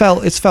 It's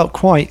felt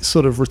quite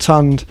sort of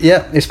rotund.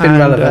 Yeah, it's been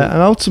relevant.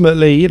 And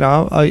ultimately, you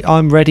know,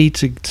 I'm ready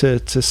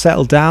to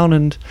settle down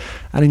and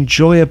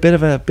enjoy a bit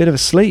of a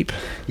sleep.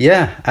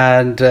 Yeah,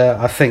 and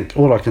I think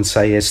all I can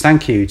say is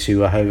thank you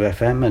to Hove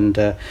FM,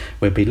 and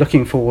we'll be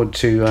looking forward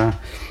to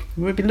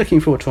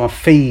our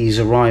fees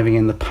arriving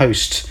in the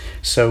post.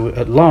 So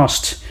at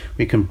last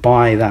we can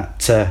buy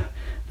that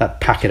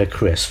packet of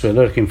crisps. We're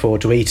looking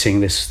forward to eating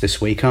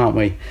this week, aren't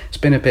we? It's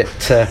been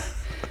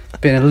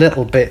a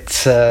little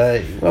bit.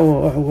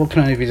 Well, what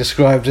can only be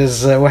described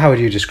as? Well, how would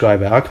you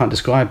describe it? I can't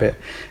describe it.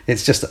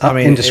 It's just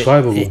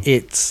indescribable.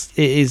 It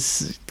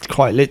is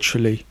quite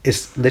literally.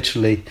 It's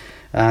literally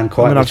and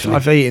quite. Literally.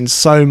 I've eaten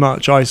so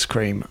much ice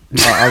cream.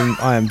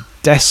 I am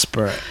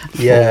desperate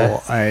for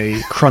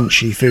a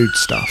crunchy food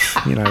stuff.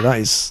 You know, that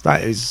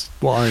is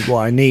what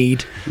I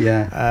need.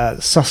 Yeah.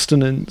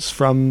 Sustenance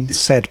from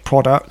said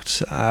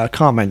product.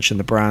 Can't mention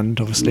the brand,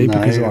 obviously,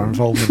 because of our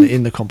involvement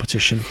in the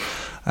competition.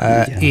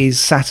 Is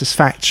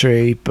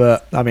satisfactory,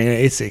 but I mean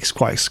it's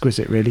quite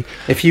exquisite, really.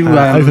 If you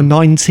over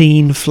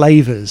 19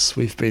 flavours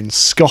we've been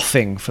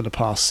scoffing for the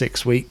past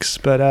 6 weeks,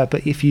 but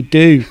if you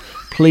do,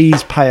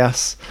 please pay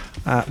us.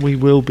 We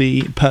will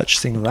be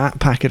purchasing that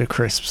packet of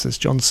crisps, as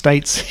John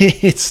states.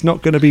 It's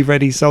not going to be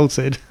ready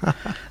salted.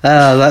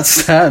 That's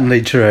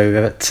certainly true.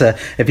 But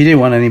if you do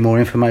want any more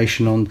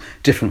information on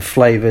different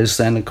flavours,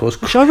 then of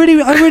course, which I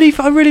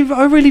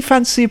really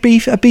fancy a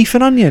beef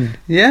and onion.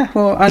 Yeah,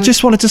 well, I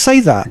just wanted to say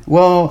that.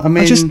 Well, I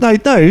mean, I just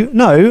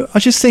no. I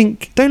just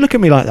think, don't look at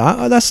me like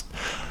that.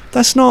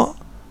 That's not.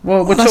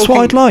 Well, that's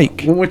what I'd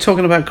like. Well, we're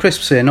talking about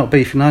crisps here, not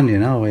beef and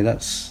onion, are we?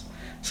 That's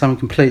something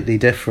completely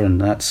different.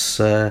 That's.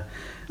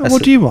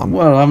 What do you want?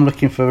 Well, I'm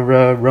looking for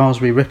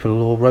raspberry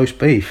ripple or roast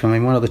beef. I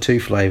mean, one of the two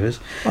flavours.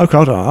 Okay,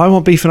 hold on. I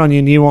want beef and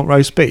onion. You want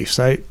roast beef.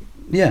 So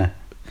yeah,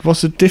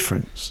 what's the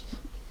difference?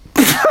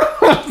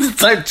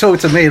 Don't talk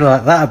to me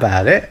like that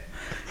about it.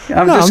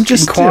 I'm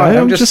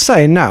just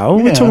saying now.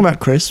 We're talking about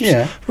crisps.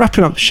 Yeah.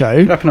 Wrapping up the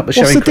show.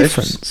 What's the crisps.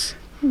 difference?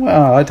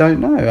 Well, I don't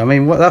know. I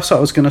mean, that's what I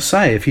was going to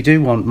say. If you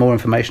do want more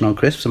information on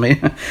crisps, I mean,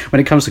 when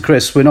it comes to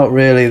crisps, we're not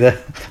really the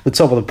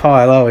top of the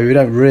pile, are we? We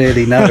don't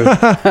really know.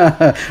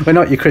 We're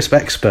not your crisp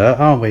expert,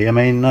 are we? I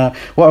mean,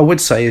 what I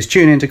would say is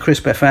tune into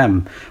Crisp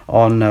FM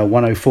on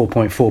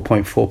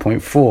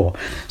 104.4.4.4.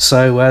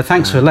 So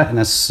thanks for letting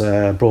us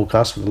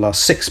broadcast for the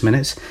last 6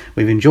 minutes.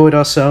 We've enjoyed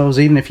ourselves,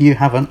 even if you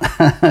haven't.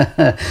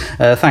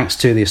 Thanks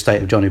to the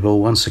estate of Johnny Ball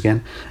once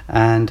again,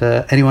 and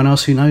anyone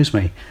else who knows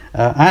me.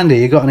 Andy,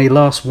 you got any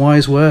last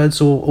wise words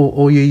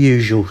or your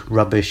usual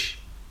rubbish?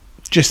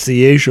 Just the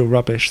usual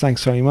rubbish.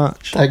 Thanks very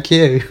much. Thank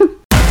you.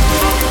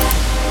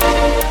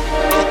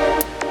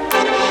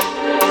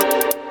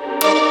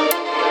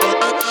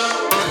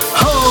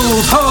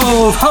 Hove,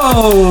 hove,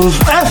 hove,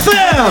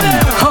 FM!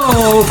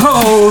 Hove,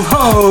 hove,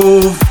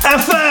 hove,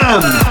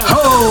 FM!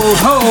 Hove,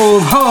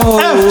 hove,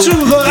 hove, F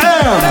to the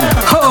M!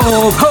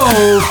 Hove,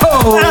 hove,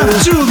 hove,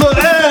 F to the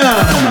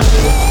M!